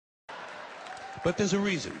But there's a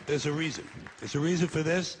reason. There's a reason. There's a reason for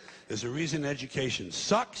this. There's a reason education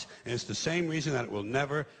sucks, and it's the same reason that it will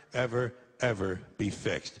never, ever, ever be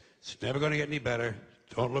fixed. It's never going to get any better.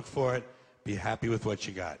 Don't look for it. Be happy with what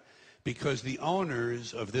you got. Because the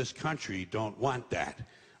owners of this country don't want that.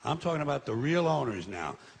 I'm talking about the real owners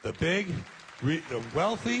now. The big, the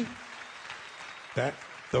wealthy,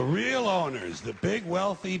 the real owners, the big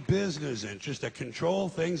wealthy business interests that control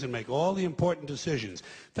things and make all the important decisions.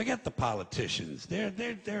 Forget the politicians. They're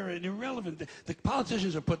irrelevant. The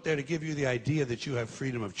politicians are put there to give you the idea that you have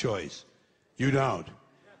freedom of choice. You don't.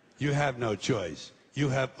 You have no choice. You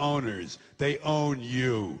have owners. They own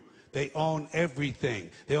you. They own everything.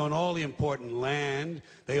 They own all the important land.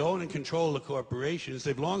 They own and control the corporations.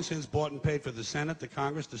 They've long since bought and paid for the Senate, the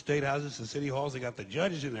Congress, the state houses, the city halls. They got the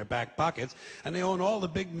judges in their back pockets, and they own all the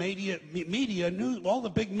big all the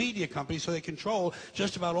big media companies. So they control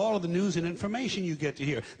just about all of the news and information you get to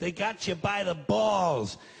hear. They got you by the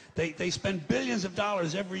balls. They spend billions of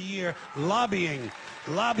dollars every year lobbying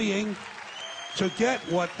to get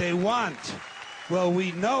what they want. Well,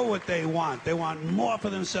 we know what they want. They want more for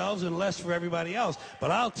themselves and less for everybody else.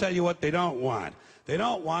 But I'll tell you what they don't want. They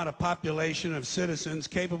don't want a population of citizens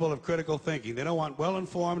capable of critical thinking. They don't want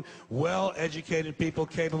well-informed, well-educated people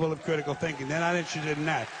capable of critical thinking. They're not interested in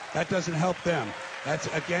that. That doesn't help them. That's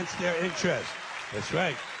against their interest. That's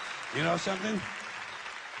right. You know something?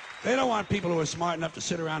 They don't want people who are smart enough to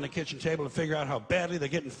sit around the kitchen table and figure out how badly they're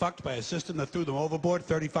getting fucked by a system that threw them overboard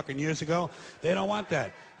 30 fucking years ago. They don't want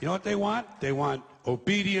that. You know what they want? They want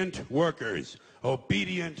obedient workers.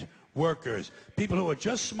 Obedient workers. People who are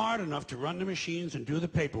just smart enough to run the machines and do the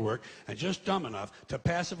paperwork and just dumb enough to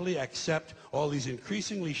passively accept all these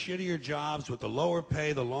increasingly shittier jobs with the lower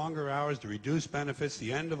pay, the longer hours, the reduced benefits,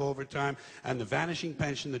 the end of overtime, and the vanishing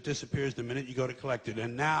pension that disappears the minute you go to collect it.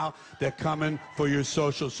 And now they're coming for your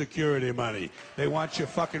Social Security money. They want your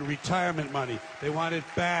fucking retirement money. They want it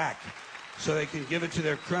back so they can give it to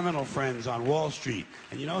their criminal friends on Wall Street.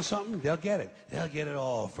 And you know something? They'll get it. They'll get it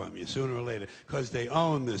all from you sooner or later because they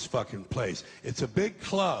own this fucking place. It's a big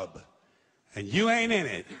club, and you ain't in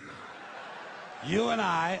it. You and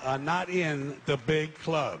I are not in the big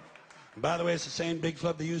club. And by the way, it's the same big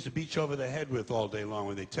club they use to beat you over the head with all day long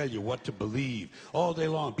when they tell you what to believe. All day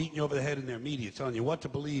long, beating you over the head in their media, telling you what to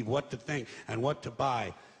believe, what to think, and what to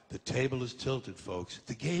buy. The table is tilted, folks.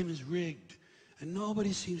 The game is rigged. And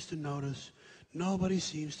nobody seems to notice. Nobody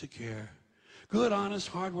seems to care. Good, honest,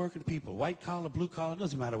 hard-working people, white collar, blue collar,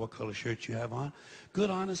 doesn't matter what color shirt you have on. Good,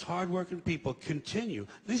 honest, hard-working people continue.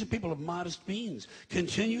 These are people of modest means.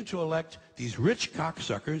 Continue to elect these rich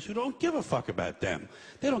cocksuckers who don't give a fuck about them.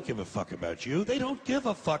 They don't give a fuck about you. They don't give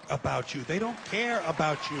a fuck about you. They don't care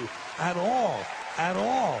about you at all. At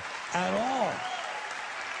all. At all.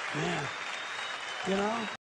 Yeah. You know?